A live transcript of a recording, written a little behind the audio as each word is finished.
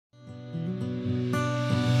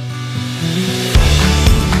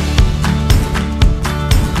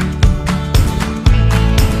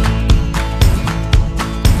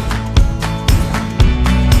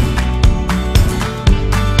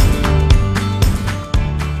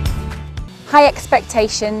High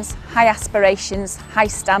expectations, high aspirations, high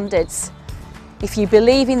standards. If you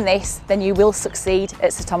believe in this, then you will succeed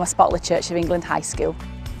at Sir Thomas Boteler Church of England High School.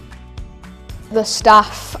 The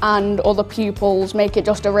staff and other pupils make it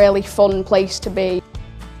just a really fun place to be.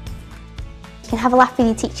 You can have a laugh with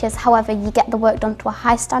your teachers, however you get the work done to a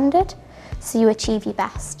high standard, so you achieve your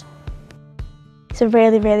best. It's a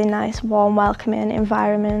really, really nice, warm, welcoming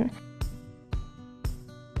environment.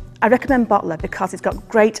 I recommend Boteler because it's got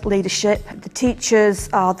great leadership. The teachers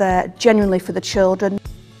are there genuinely for the children.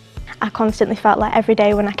 I constantly felt like every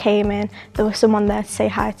day when I came in, there was someone there to say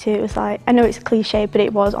hi to. It was like, I know it's a cliche, but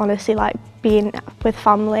it was honestly like being with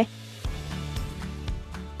family.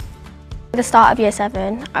 At the start of year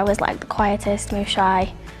 7, I was like the quietest, most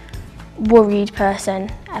shy, worried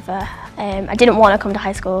person ever. I didn't want to come to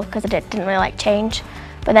high school because I didn't really like change.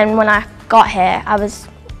 But then when I got here, I was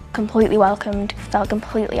completely welcomed, felt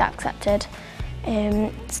completely accepted.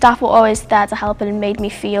 Staff were always there to help and made me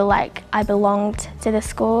feel like I belonged to the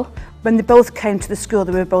school. When they both came to the school,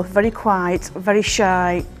 they were both very quiet, very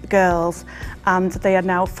shy girls, and they are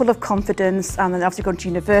now full of confidence, and they're obviously going to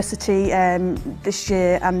university this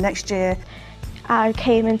year and next year. I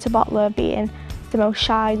came into Boteler being the most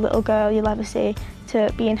shy little girl you'll ever see, to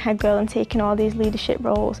being head girl and taking all these leadership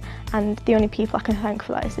roles, and the only people I can thank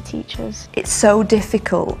for that is the teachers. It's so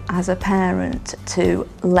difficult as a parent to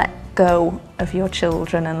let go of your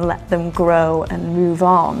children and let them grow and move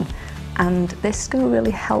on, and this school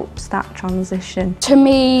really helps that transition. To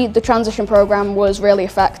me, the transition programme was really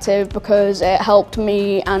effective because it helped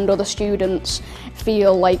me and other students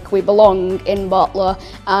feel like we belong in Boteler,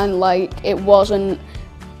 and like it wasn't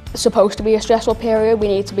supposed to be a stressful period. We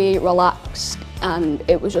need to be relaxed, and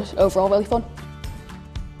it was just overall really fun.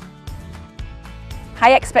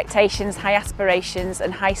 High expectations, high aspirations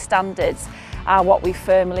and high standards are what we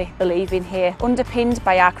firmly believe in here, underpinned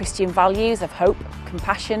by our Christian values of hope,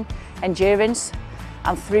 compassion, endurance,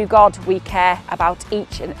 and through God we care about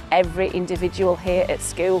each and every individual here at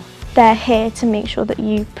school. They're here to make sure that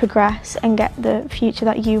you progress and get the future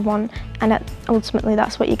that you want, and ultimately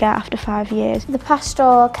that's what you get after 5 years. The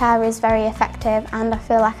pastoral care is very effective, and I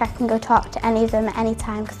feel like I can go talk to any of them at any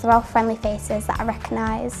time because they're all friendly faces that I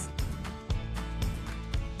recognise.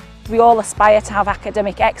 We all aspire to have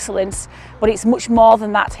academic excellence, but it's much more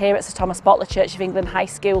than that here at Sir Thomas Boteler Church of England High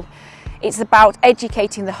School. It's about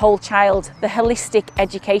educating the whole child, the holistic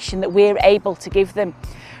education that we're able to give them,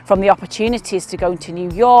 from the opportunities to go to New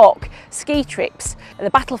York, ski trips, the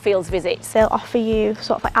battlefields visits. They'll offer you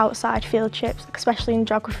sort of like outside field trips, especially in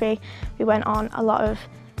geography. We went on a lot of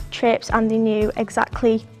trips and they knew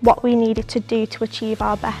exactly what we needed to do to achieve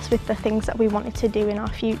our best with the things that we wanted to do in our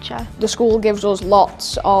future. The school gives us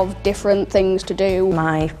lots of different things to do.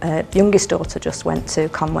 My youngest daughter just went to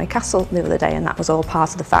Conway Castle the other day, and that was all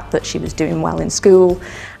part of the fact that she was doing well in school.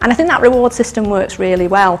 And I think that reward system works really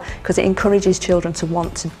well because it encourages children to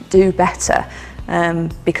want to do better.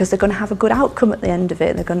 Because they're going to have a good outcome at the end of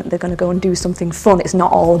it. They're going to go and do something fun. It's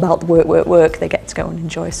not all about the work, work, work. They get to go and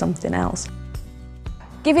enjoy something else.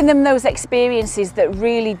 Giving them those experiences that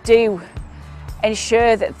really do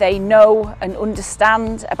ensure that they know and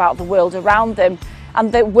understand about the world around them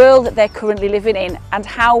and the world that they're currently living in, and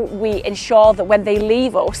how we ensure that when they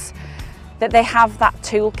leave us that they have that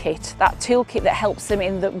toolkit that helps them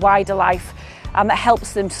in the wider life and that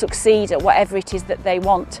helps them succeed at whatever it is that they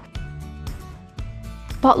want.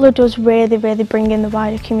 Boteler does really bring in the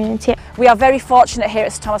wider community. We are very fortunate here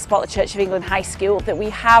at Sir Thomas Boteler Church of England High School that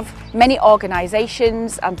we have many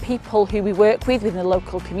organisations and people who we work with within the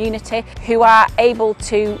local community who are able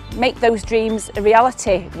to make those dreams a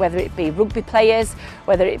reality, whether it be rugby players,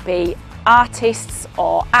 whether it be artists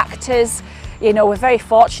or actors. You know, we're very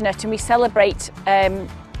fortunate and we celebrate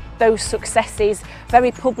those successes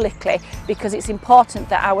very publicly because it's important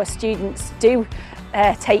that our students do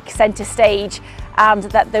take centre stage and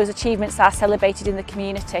that those achievements are celebrated in the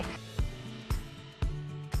community.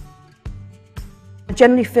 I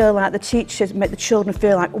generally feel like the teachers make the children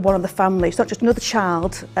feel like one of the family. It's not just another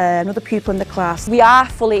child, another pupil in the class. We are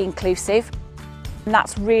fully inclusive, and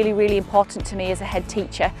that's really important to me as a head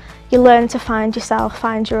teacher. You learn to find yourself,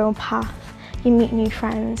 find your own path, you meet new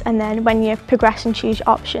friends, and then when you progress and choose your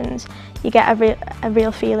options, you get a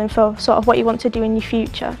real feeling for sort of what you want to do in your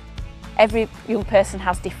future. Every young person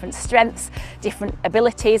has different strengths, different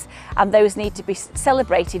abilities, and those need to be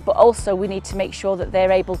celebrated, but also we need to make sure that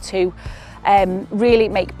they're able to really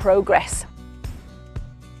make progress.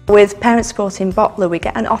 With Parent Supporting Boteler, we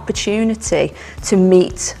get an opportunity to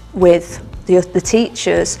meet with the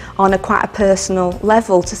teachers on quite a personal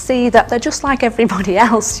level to see that they're just like everybody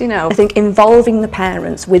else, you know. I think involving the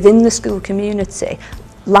parents within the school community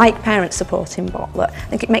like parent support in Boteler, I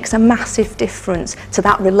think it makes a massive difference to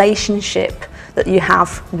that relationship that you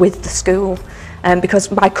have with the school. Because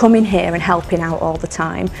by coming here and helping out all the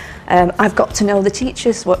time, I've got to know the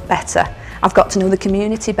teachers better. I've got to know the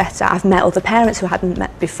community better. I've met other parents who I hadn't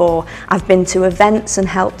met before. I've been to events and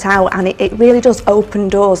helped out, and it really does open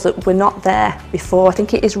doors that were not there before. I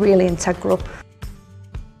think it is really integral.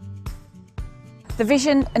 The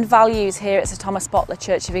vision and values here at Sir Thomas Boteler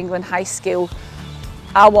Church of England High School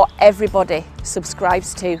are what everybody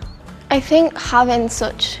subscribes to. I think having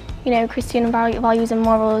such, Christian values and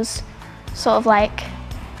morals sort of like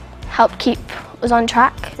help keep us on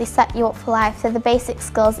track. They set you up for life. They're the basic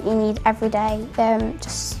skills that you need every day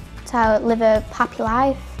just to live a happy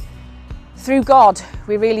life. Through God,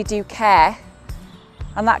 we really do care,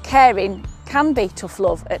 and that caring can be tough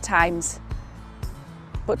love at times.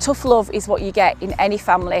 But tough love is what you get in any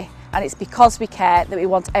family, and it's because we care that we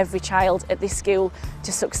want every child at this school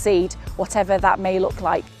to succeed, whatever that may look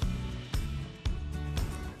like.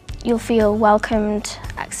 You'll feel welcomed,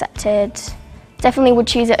 accepted. Definitely would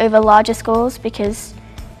choose it over larger schools because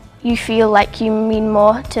you feel like you mean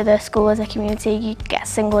more to the school as a community. You get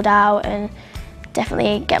singled out and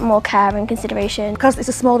definitely get more care and consideration. Because it's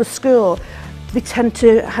a smaller school, they tend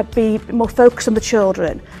to be more focused on the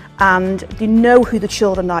children, and you know who the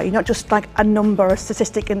children are. You're not just like a number or a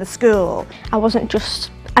statistic in the school. I wasn't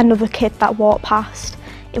just another kid that walked past.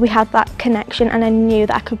 We had that connection and I knew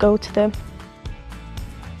that I could go to them.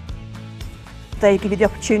 They give you the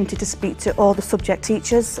opportunity to speak to all the subject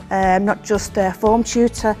teachers, not just their form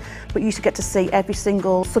tutor, but you used to get to see every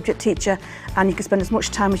single subject teacher, and you could spend as much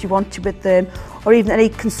time as you wanted with them, or even any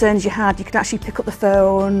concerns you had, you could actually pick up the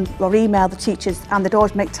phone or email the teachers, and they'd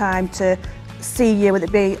always make time to see you, whether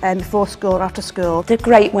it be before school or after school. They're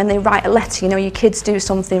great when they write a letter. Your kids do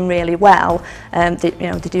something really well,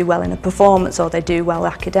 they do well in a performance or they do well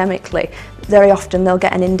academically. Very often they'll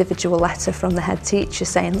get an individual letter from the head teacher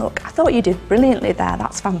saying, look, I thought you did brilliantly there,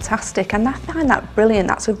 that's fantastic, and I find that brilliant.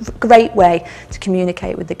 That's a great way to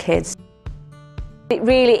communicate with the kids. It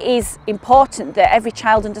really is important that every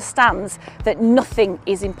child understands that nothing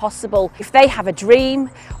is impossible. If they have a dream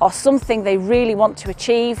or something they really want to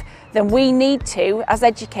achieve, then we need to, as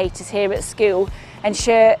educators here at school,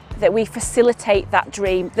 ensure that we facilitate that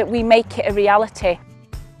dream, that we make it a reality.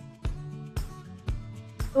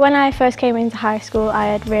 When I first came into high school, I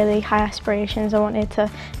had really high aspirations. I wanted to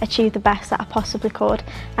achieve the best that I possibly could,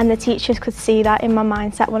 and the teachers could see that in my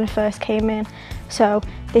mindset when I first came in. So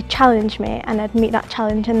they'd challenge me and I'd meet that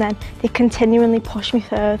challenge, and then they'd continually push me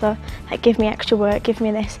further, like give me extra work, give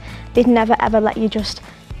me this. They'd never ever let you just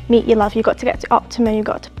meet your level. You've got to get to optimum, you've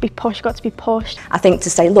got to be pushed, I think to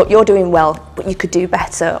say, look, you're doing well, but you could do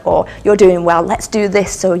better, or you're doing well, let's do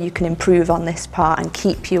this so you can improve on this part and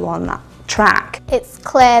keep you on that track. It's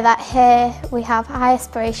clear that here we have high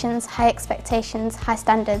aspirations, high expectations, high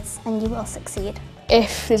standards, and you will succeed.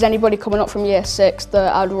 If there's anybody coming up from year 6,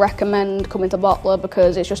 that I'd recommend coming to Boteler,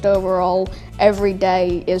 because it's just overall, every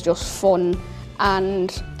day is just fun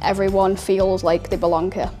and everyone feels like they belong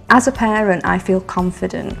here. As a parent, I feel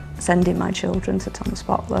confident sending my children to Thomas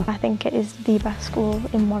Boteler. I think it is the best school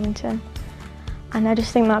in Warrington, and I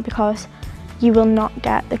just think that because you will not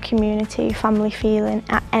get the community, family feeling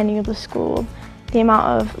at any other school. The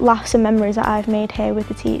amount of laughs and memories that I've made here with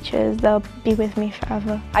the teachers, they'll be with me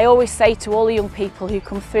forever. I always say to all the young people who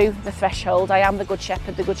come through the threshold, I am the good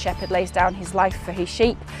shepherd lays down his life for his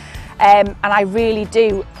sheep. And I really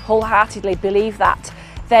do wholeheartedly believe that.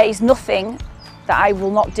 There is nothing that I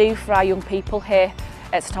will not do for our young people here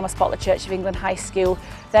at Sir Thomas Boteler Church of England High School.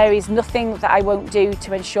 There is nothing that I won't do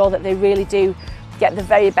to ensure that they really do get the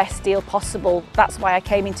very best deal possible. That's why I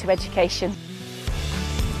came into education.